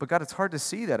 But God, it's hard to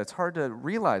see that. It's hard to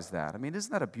realize that. I mean,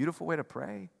 isn't that a beautiful way to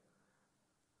pray?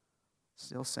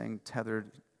 Still saying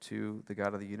tethered to the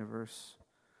God of the universe.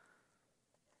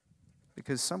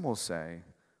 Because some will say,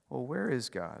 well, where is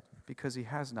God? Because he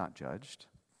has not judged.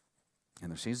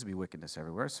 And there seems to be wickedness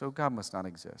everywhere, so God must not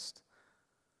exist.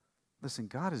 Listen,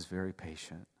 God is very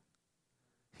patient.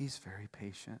 He's very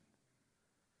patient.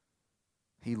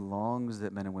 He longs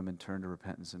that men and women turn to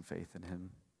repentance and faith in him.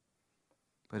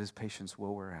 But his patience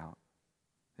will wear out.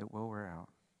 It will wear out.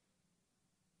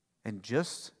 And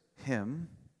just him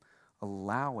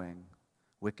allowing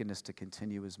wickedness to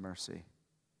continue is mercy.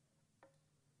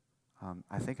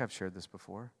 I think I've shared this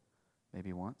before,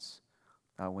 maybe once.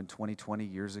 When 20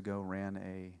 years ago ran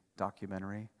a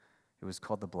documentary, it was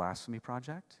called The Blasphemy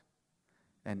Project.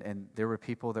 And there were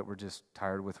people that were just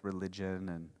tired with religion,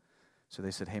 and so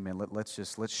they said, hey man,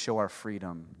 let's show our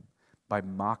freedom by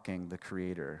mocking the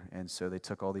Creator. And so they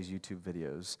took all these YouTube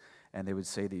videos, and they would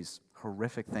say these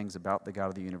horrific things about the God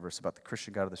of the universe, about the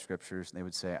Christian God of the Scriptures, and they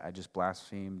would say, I just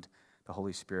blasphemed the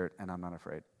Holy Spirit, and I'm not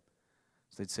afraid.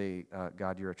 So they'd say,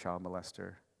 God, you're a child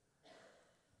molester.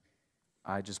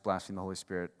 I just blasphemed the Holy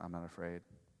Spirit, I'm not afraid.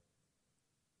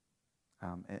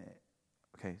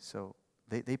 Okay, so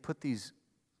they put these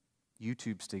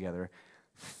YouTubes together.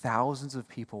 Thousands of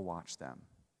people watch them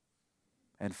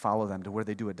and follow them to where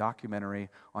they do a documentary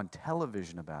on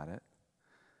television about it.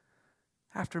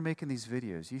 After making these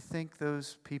videos, you think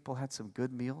those people had some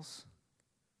good meals?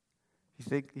 You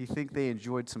think they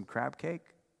enjoyed some crab cake?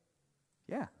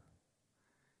 Yeah.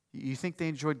 You think they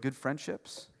enjoyed good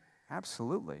friendships?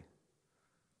 Absolutely.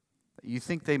 You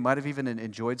think they might have even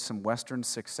enjoyed some Western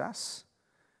success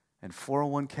and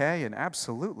 401k? And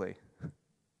absolutely.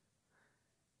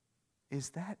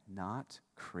 Is that not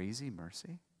crazy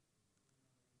mercy?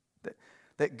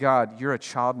 That God, you're a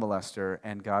child molester,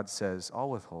 and God says, I'll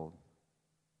withhold.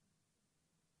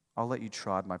 I'll let you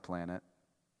trod my planet.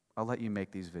 I'll let you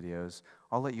make these videos.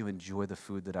 I'll let you enjoy the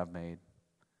food that I've made.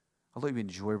 I'll let you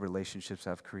enjoy relationships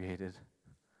I've created.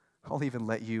 I'll even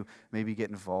let you maybe get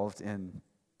involved in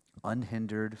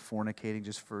unhindered fornicating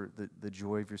just for the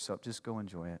joy of yourself. Just go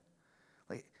enjoy it.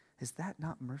 Like, is that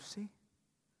not mercy?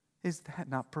 Is that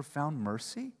not profound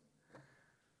mercy?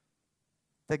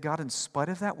 That God, in spite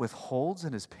of that, withholds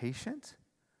and is patient?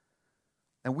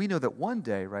 And we know that one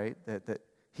day, right, that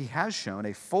he has shown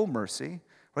a full mercy,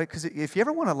 right? Because if you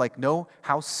ever want to know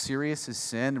how serious is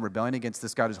sin and rebellion against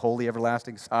this God who's holy,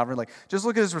 everlasting, sovereign, just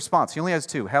look at his response. He only has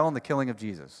two: hell and the killing of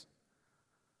Jesus.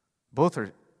 Both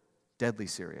are deadly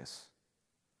serious.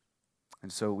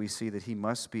 And so we see that he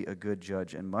must be a good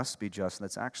judge and must be just. And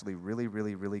that's actually really,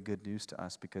 really, really good news to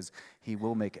us, because he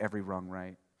will make every wrong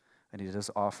right. And he does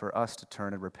offer us to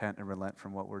turn and repent and relent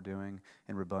from what we're doing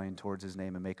in rebellion towards his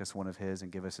name and make us one of his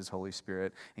and give us his Holy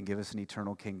Spirit and give us an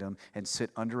eternal kingdom and sit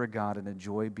under a God and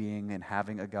enjoy being and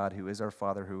having a God who is our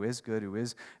Father, who is good, who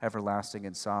is everlasting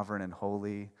and sovereign and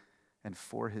holy and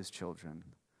for his children,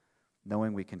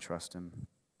 knowing we can trust him.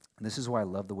 And this is why I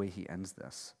love the way he ends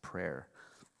this prayer.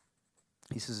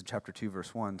 He says in chapter 2,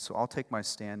 verse 1, so I'll take my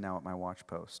stand now at my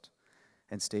watchpost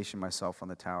and station myself on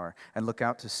the tower and look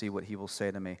out to see what he will say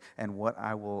to me and what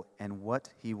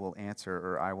he will answer,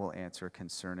 or I will answer,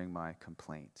 concerning my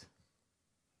complaint.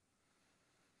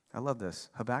 I love this.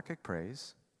 Habakkuk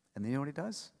prays, And then you know what he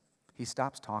does? He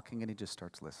stops talking and he just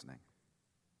starts listening.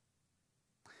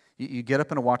 You get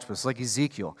up in a watch post, like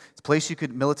Ezekiel. It's a place you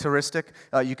could, militaristic,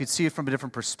 you could see it from a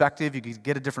different perspective. You could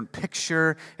get a different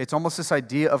picture. It's almost this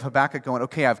idea of Habakkuk going,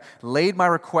 okay, I've laid my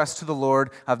request to the Lord.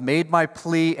 I've made my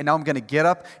plea, and now I'm going to get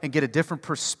up and get a different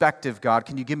perspective, God.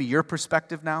 Can you give me your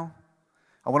perspective now?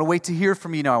 I want to wait to hear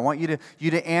from you now. I want you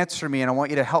to answer me, and I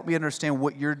want you to help me understand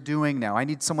what you're doing now. I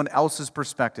need someone else's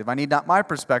perspective. I need not my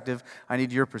perspective. I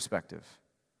need your perspective.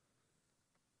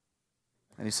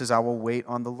 And he says, I will wait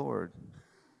on the Lord.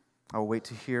 I will wait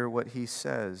to hear what he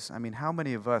says. I mean, how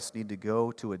many of us need to go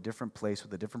to a different place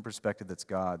with a different perspective that's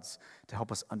God's to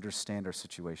help us understand our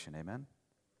situation? Amen?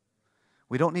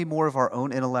 We don't need more of our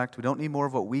own intellect. We don't need more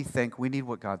of what we think. We need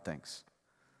what God thinks.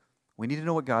 We need to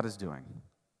know what God is doing.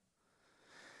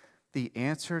 The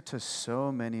answer to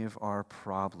so many of our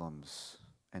problems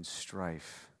and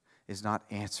strife is not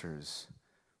answers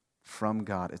from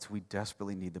God. It's we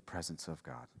desperately need the presence of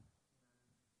God.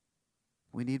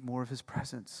 We need more of his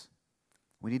presence.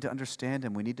 We need to understand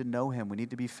him. We need to know him. We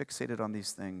need to be fixated on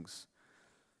these things.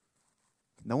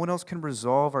 No one else can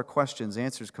resolve our questions,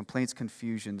 answers, complaints,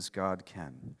 confusions. God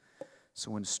can.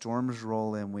 So when storms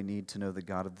roll in, we need to know the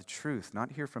God of the truth,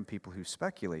 not hear from people who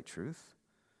speculate truth.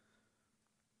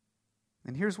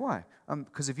 And here's why.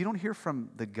 Because if you don't hear from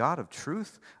the God of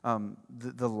truth,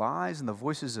 the lies and the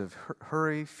voices of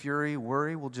hurry, fury,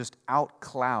 worry will just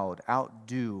outcloud,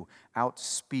 outdo,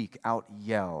 outspeak,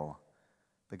 outyell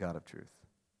the God of truth.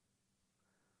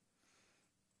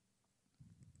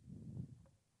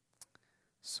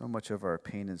 So much of our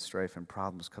pain and strife and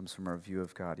problems comes from our view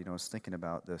of God. You know, I was thinking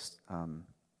about this on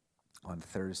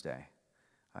Thursday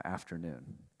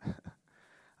afternoon. I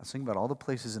was thinking about all the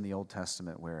places in the Old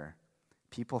Testament where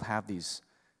people have these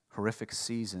horrific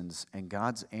seasons, and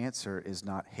God's answer is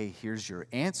not, hey, here's your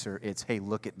answer. It's, hey,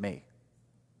 look at me.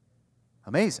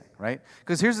 Amazing, right?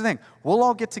 Because here's the thing. We'll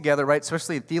all get together, right,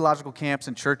 especially in theological camps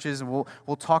and churches, and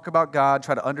we'll talk about God,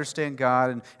 try to understand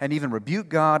God, and even rebuke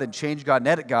God and change God and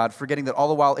edit God, forgetting that all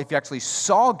the while, if you actually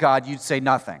saw God, you'd say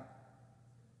nothing.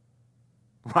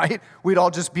 Right? We'd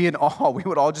all just be in awe. We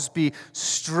would all just be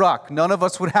struck. None of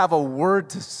us would have a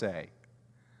word to say.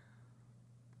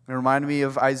 It reminded me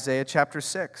of Isaiah chapter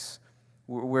 6,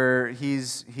 where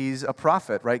he's a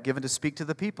prophet, right, given to speak to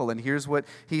the people. And here's what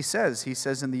he says. He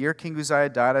says, in the year King Uzziah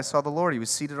died, I saw the Lord. He was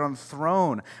seated on a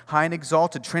throne, high and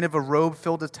exalted. Train of a robe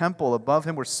filled the temple. Above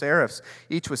him were seraphs,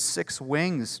 each with 6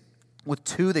 wings. With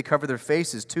 2 they covered their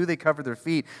faces, 2 they covered their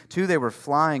feet, 2 they were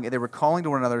flying, and they were calling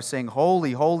to one another, saying,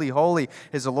 Holy, holy, holy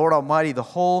is the Lord Almighty. The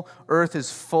whole earth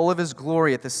is full of his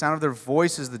glory. At the sound of their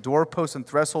voices, the doorposts and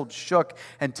threshold shook,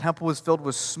 and temple was filled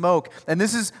with smoke. And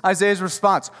this is Isaiah's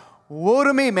response. Woe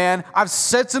to me, man. I've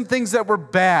said some things that were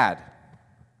bad.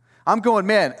 I'm going,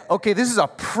 man, okay, this is a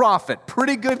prophet,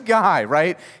 pretty good guy,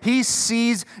 right? He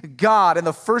sees God, and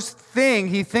the first thing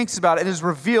he thinks about and is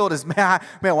revealed is,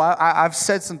 I've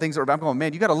said some things that were bad. I'm going,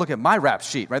 man, you got to look at my rap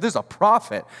sheet, right? There's a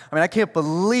prophet. I mean, I can't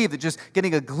believe that just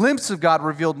getting a glimpse of God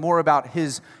revealed more about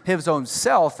his own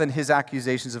self than his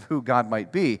accusations of who God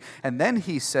might be. And then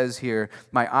he says here,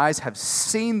 my eyes have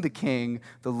seen the King,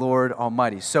 the Lord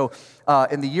Almighty. So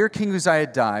in the year King Uzziah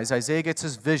dies, Isaiah gets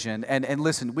his vision, and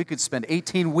listen, we could spend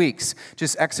 18 weeks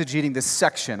just exegeting this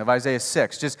section of Isaiah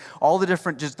 6, just all the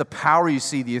different, just the power you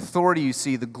see, the authority you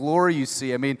see, the glory you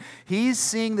see. I mean, he's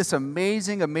seeing this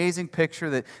amazing, amazing picture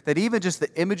that even just the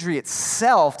imagery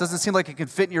itself doesn't seem like it can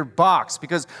fit in your box,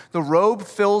 because the robe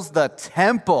fills the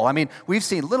temple. I mean, we've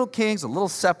seen little kings with little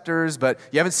scepters, but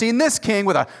you haven't seen this king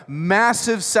with a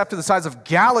massive scepter the size of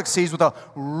galaxies with a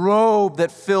robe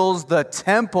that fills the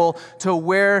temple, to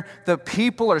where the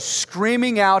people are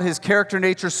screaming out his character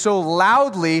nature so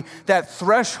loudly that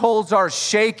thresholds are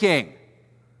shaking.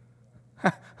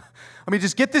 I mean,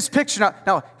 just get this picture.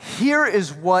 Now, here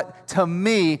is what, to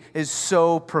me, is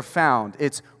so profound.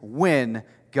 It's when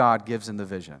God gives him the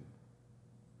vision.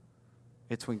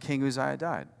 It's when King Uzziah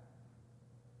died.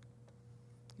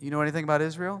 You know anything about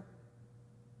Israel?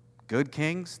 Good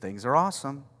kings, things are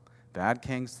awesome. Bad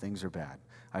kings, things are bad.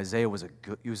 Uzziah was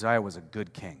a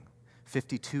good king.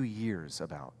 52 years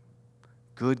about.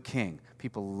 Good king.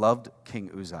 People loved King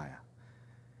Uzziah.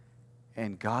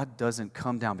 And God doesn't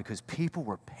come down because people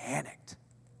were panicked.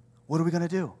 What are we going to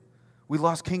do? We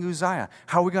lost King Uzziah.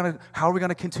 How are we going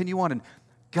to continue on? And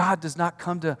God does not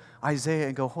come to Isaiah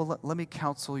and go, let me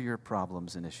counsel your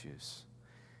problems and issues.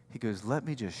 He goes, let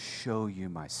me just show you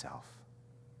myself.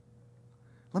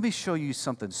 Let me show you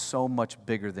something so much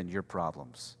bigger than your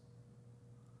problems.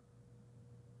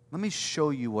 Let me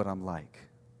show you what I'm like.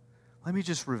 Let me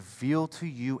just reveal to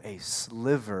you a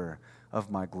sliver of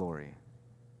my glory.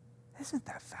 Isn't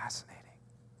that fascinating?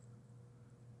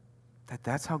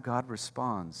 That's how God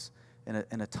responds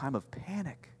in a time of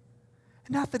panic.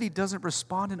 And not that he doesn't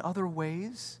respond in other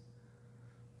ways,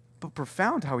 but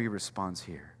profound how he responds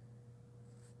here.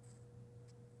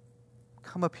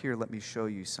 Come up here, let me show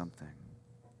you something.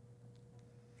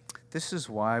 This is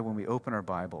why when we open our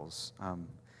Bibles,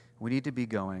 we need to be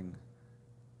going,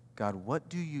 God, what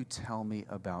do you tell me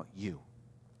about you?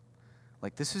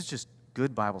 Like, this is just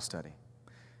good Bible study.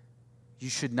 You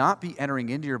should not be entering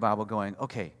into your Bible going,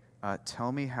 okay,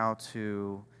 tell me how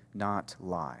to not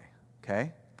lie,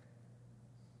 okay?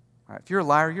 All right, if you're a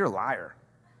liar, you're a liar.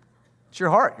 It's your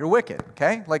heart. You're wicked,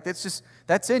 okay? Like,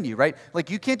 that's in you, right? Like,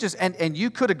 you can't just, and you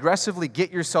could aggressively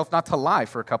get yourself not to lie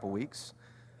for a couple weeks.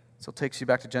 So it takes you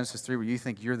back to Genesis 3 where you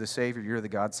think you're the Savior, you're the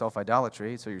God,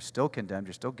 self-idolatry, so you're still condemned,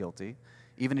 you're still guilty,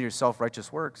 even in your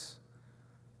self-righteous works.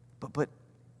 But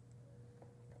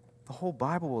the whole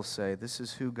Bible will say this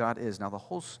is who God is. Now,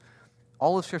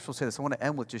 all of Scripture will say this. I want to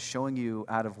end with just showing you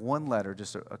out of one letter,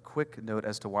 just a quick note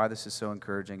as to why this is so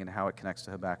encouraging and how it connects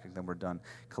to Habakkuk, then we're done.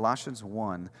 Colossians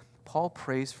 1, Paul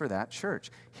prays for that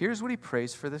church. Here's what he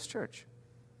prays for this church.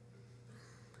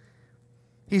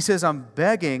 He says, I'm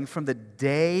begging from the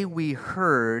day we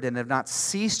heard and have not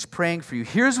ceased praying for you.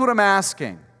 Here's what I'm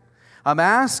asking. I'm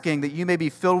asking that you may be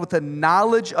filled with the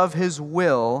knowledge of his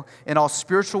will in all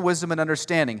spiritual wisdom and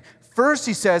understanding. First,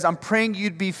 he says, I'm praying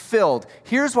you'd be filled.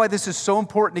 Here's why this is so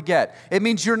important to get. It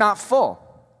means you're not full.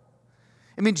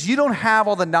 It means you don't have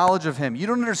all the knowledge of him. You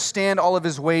don't understand all of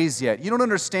his ways yet. You don't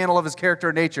understand all of his character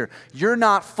and nature. You're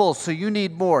not full, so you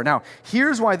need more. Now,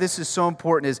 here's why this is so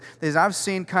important is I've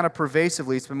seen kind of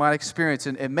pervasively, it's been my experience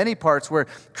in many parts where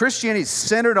Christianity is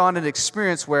centered on an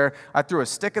experience where I threw a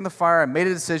stick in the fire, I made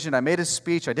a decision, I made a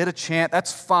speech, I did a chant,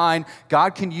 that's fine.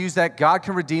 God can use that, God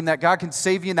can redeem that, God can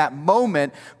save you in that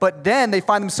moment. But then they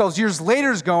find themselves years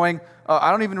later going,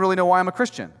 I don't even really know why I'm a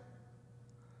Christian.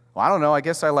 Well, I don't know. I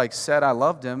guess I said I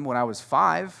loved him when I was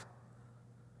 5.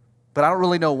 But I don't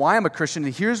really know why I'm a Christian.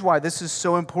 And here's why this is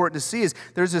so important to see is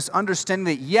there's this understanding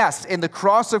that, yes, in the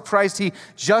cross of Christ, he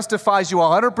justifies you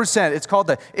 100%. It's called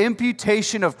the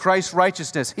imputation of Christ's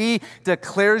righteousness. He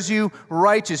declares you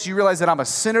righteous. You realize that I'm a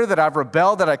sinner, that I've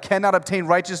rebelled, that I cannot obtain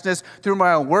righteousness through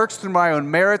my own works, through my own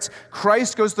merits.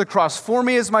 Christ goes to the cross for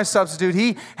me as my substitute.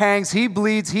 He hangs, he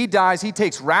bleeds, he dies. He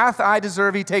takes wrath I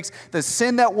deserve. He takes the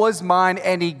sin that was mine,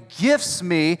 and he gifts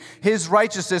me his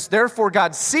righteousness. Therefore,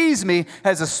 God sees me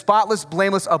as a spotless,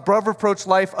 blameless, above reproach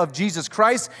life of Jesus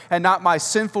Christ and not my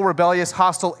sinful, rebellious,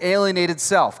 hostile, alienated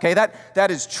self. Okay, that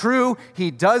is true.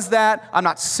 He does that. I'm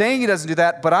not saying he doesn't do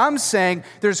that, but I'm saying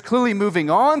there's clearly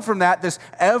moving on from that, this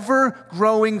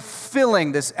ever-growing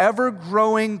filling, this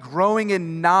ever-growing, growing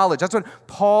in knowledge. That's what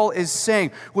Paul is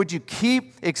saying. Would you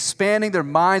keep expanding their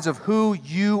minds of who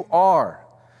you are?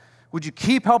 Would you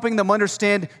keep helping them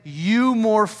understand you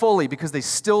more fully because they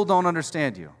still don't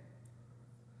understand you?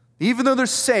 Even though they're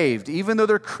saved, even though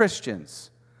they're Christians.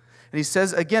 And he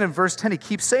says again in verse 10, he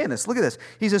keeps saying this. Look at this.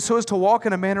 He says, so as to walk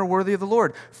in a manner worthy of the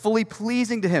Lord, fully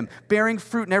pleasing to him, bearing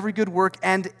fruit in every good work,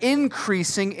 and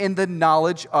increasing in the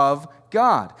knowledge of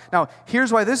God. Now,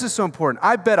 here's why this is so important.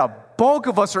 I bet a bulk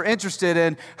of us are interested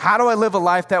in how do I live a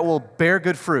life that will bear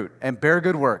good fruit and bear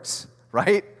good works,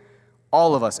 right?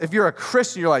 All of us. If you're a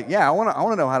Christian, you're like, yeah, I want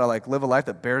to know how to live a life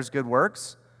that bears good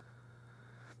works.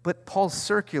 But Paul's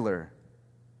circular.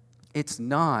 It's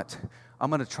not, I'm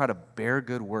going to try to bear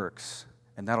good works,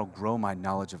 and that'll grow my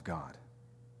knowledge of God.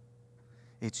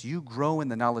 It's you grow in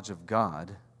the knowledge of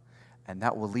God, and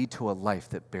that will lead to a life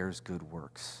that bears good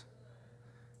works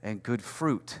and good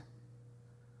fruit.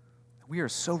 We are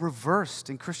so reversed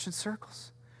in Christian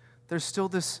circles. There's still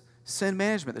this sin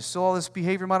management. There's still all this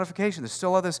behavior modification. There's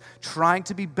still all this trying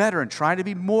to be better and trying to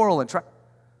be moral and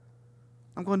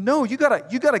I'm going, no, you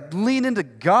gotta lean into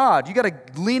God. You gotta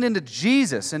lean into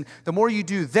Jesus. And the more you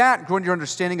do that, grow in your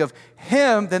understanding of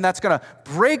him, then that's gonna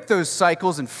break those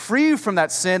cycles and free you from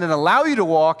that sin and allow you to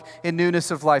walk in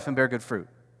newness of life and bear good fruit.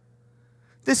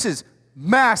 This is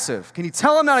massive. Can you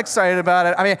tell I'm not excited about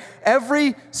it? I mean,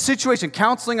 every situation,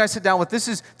 counseling I sit down with, this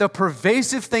is the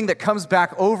pervasive thing that comes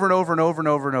back over and over and over and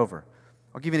over and over.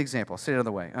 I'll give you an example. I'll say it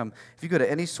another way. If you go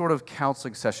to any sort of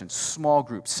counseling session, small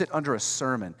group, sit under a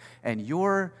sermon, and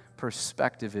your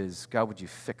perspective is, God, would you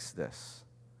fix this?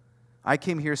 I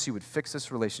came here so you would fix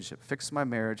this relationship, fix my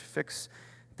marriage, fix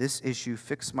this issue,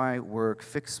 fix my work,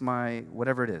 fix my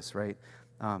whatever it is, right?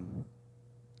 And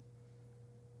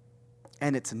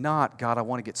it's not, God, I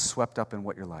want to get swept up in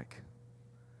what you're like.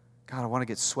 God, I want to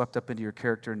get swept up into your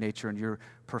character and nature and your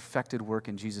perfected work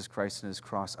in Jesus Christ and his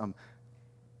cross.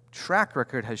 Track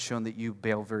record has shown that you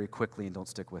bail very quickly and don't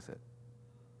stick with it.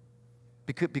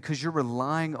 because you're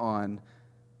relying on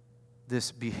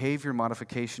this behavior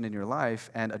modification in your life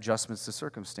and adjustments to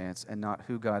circumstance and not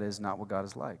who God is, not what God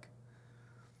is like.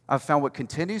 I've found what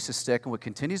continues to stick and what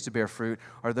continues to bear fruit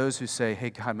are those who say, hey,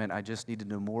 God, man, I just need to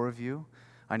know more of you.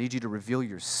 I need you to reveal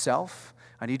yourself.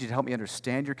 I need you to help me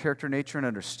understand your character, nature, and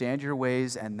understand your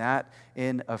ways, and that,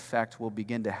 in effect, will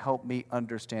begin to help me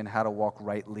understand how to walk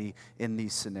rightly in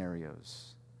these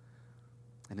scenarios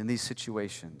and in these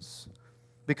situations.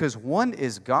 Because one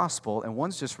is gospel and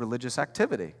one's just religious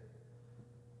activity.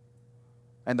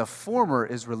 And the former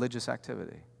is religious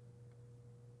activity,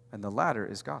 and the latter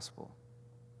is gospel.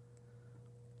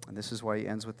 And this is why he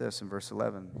ends with this in verse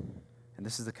 11. And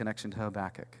this is the connection to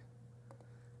Habakkuk.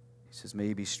 He says, may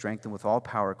you be strengthened with all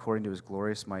power according to his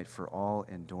glorious might for all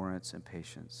endurance and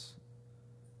patience.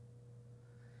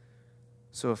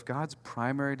 So if God's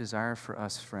primary desire for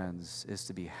us, friends, is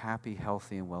to be happy,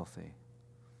 healthy, and wealthy,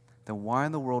 then why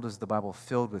in the world is the Bible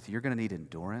filled with you're going to need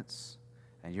endurance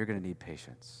and you're going to need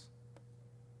patience?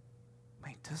 I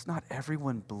mean, does not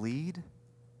everyone bleed?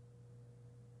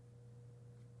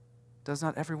 Does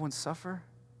not everyone suffer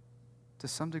to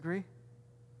some degree?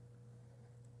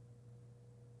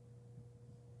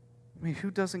 I mean,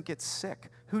 who doesn't get sick?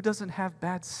 Who doesn't have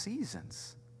bad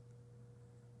seasons?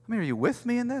 I mean, are you with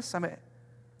me in this? I mean,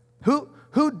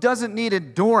 who doesn't need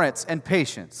endurance and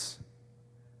patience?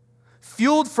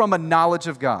 Fueled from a knowledge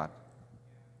of God.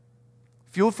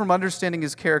 Fueled from understanding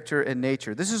his character and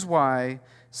nature. This is why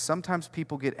sometimes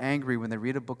people get angry when they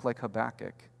read a book like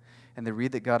Habakkuk and they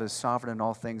read that God is sovereign in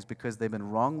all things because they've been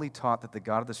wrongly taught that the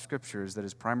God of the Scriptures, that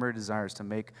his primary desire is to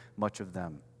make much of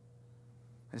them.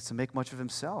 It's to make much of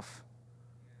himself.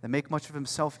 And make much of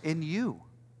himself in you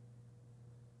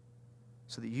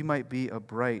so that you might be a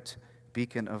bright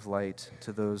beacon of light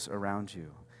to those around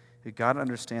you. You've got to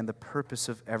understand the purpose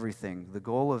of everything. The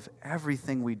goal of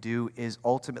everything we do is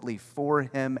ultimately for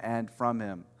him and from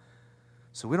him.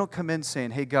 So we don't come in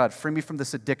saying, hey, God, free me from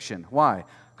this addiction. Why?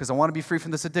 Because I want to be free from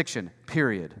this addiction,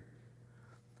 period.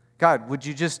 God, would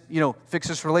you just, fix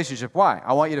this relationship? Why?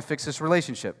 I want you to fix this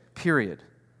relationship, period.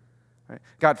 Right?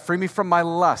 God, free me from my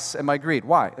lusts and my greed.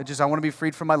 Why? I want to be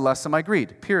freed from my lusts and my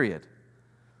greed, period.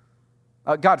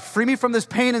 God, free me from this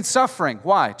pain and suffering.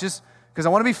 Why? Just because I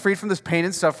want to be freed from this pain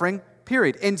and suffering,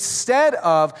 period. Instead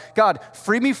of, God,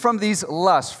 free me from these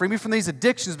lusts, free me from these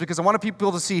addictions because I want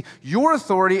people to see your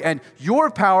authority and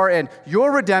your power and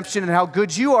your redemption and how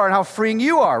good you are and how freeing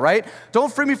you are, right?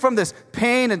 Don't free me from this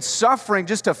pain and suffering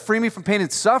just to free me from pain and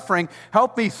suffering.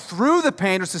 Help me through the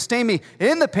pain or sustain me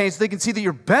in the pain so they can see that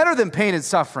you're better than pain and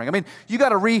suffering. I mean, you got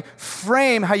to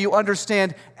reframe how you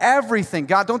understand everything.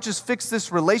 God, don't just fix this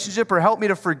relationship or help me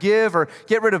to forgive or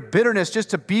get rid of bitterness just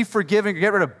to be forgiving or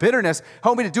get rid of bitterness.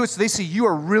 Help me to do it so they see you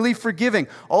are really forgiving.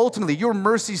 Ultimately, your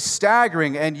mercy is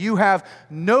staggering and you have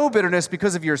no bitterness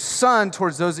because of your Son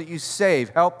towards those that you save.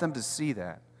 Help them to see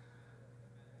that.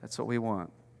 That's what we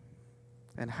want.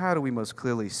 And how do we most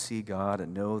clearly see God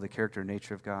and know the character and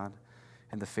nature of God?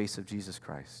 In the face of Jesus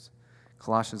Christ.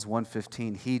 Colossians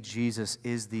 1:15, he, Jesus,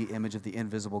 is the image of the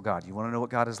invisible God. You want to know what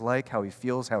God is like, how he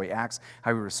feels, how he acts,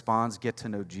 how he responds? Get to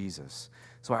know Jesus.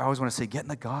 So I always want to say, get in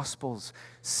the Gospels.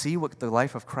 See what the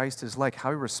life of Christ is like,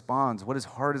 how he responds, what his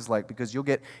heart is like, because you'll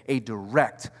get a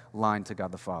direct line to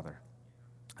God the Father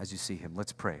as you see him.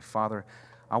 Let's pray. Father,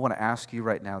 I want to ask you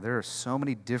right now, there are so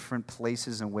many different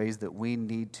places and ways that we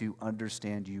need to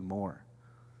understand you more.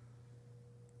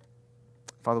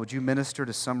 Father, would you minister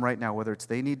to some right now, whether it's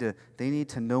they need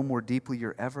to know more deeply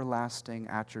your everlasting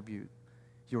attribute,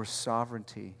 your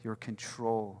sovereignty, your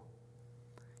control,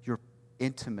 your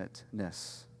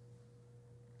intimateness,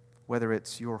 whether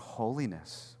it's your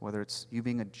holiness, whether it's you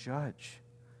being a judge.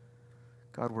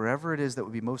 God, wherever it is that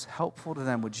would be most helpful to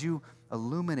them, would you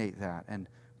illuminate that and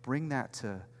bring that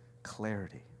to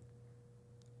clarity?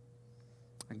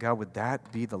 And God, would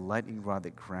that be the lightning rod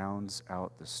that grounds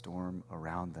out the storm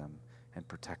around them and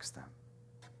protects them?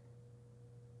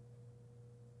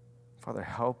 Father,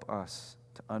 help us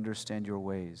to understand your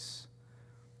ways.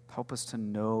 Help us to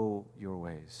know your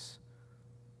ways.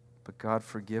 But God,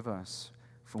 forgive us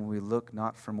for when we look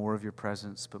not for more of your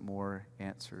presence, but more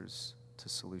answers to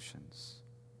solutions.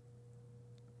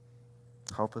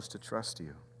 Help us to trust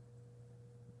you.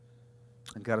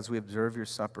 And God, as we observe your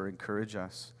supper, encourage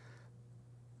us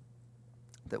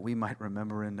that we might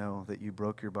remember and know that you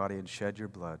broke your body and shed your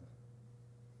blood,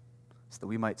 so that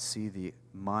we might see the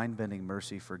mind-bending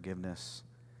mercy, forgiveness,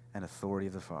 and authority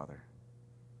of the Father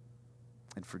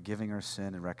in forgiving our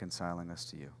sin and reconciling us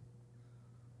to you.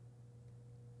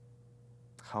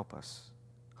 Help us,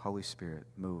 Holy Spirit,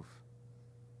 move.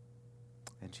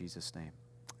 In Jesus' name,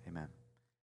 amen.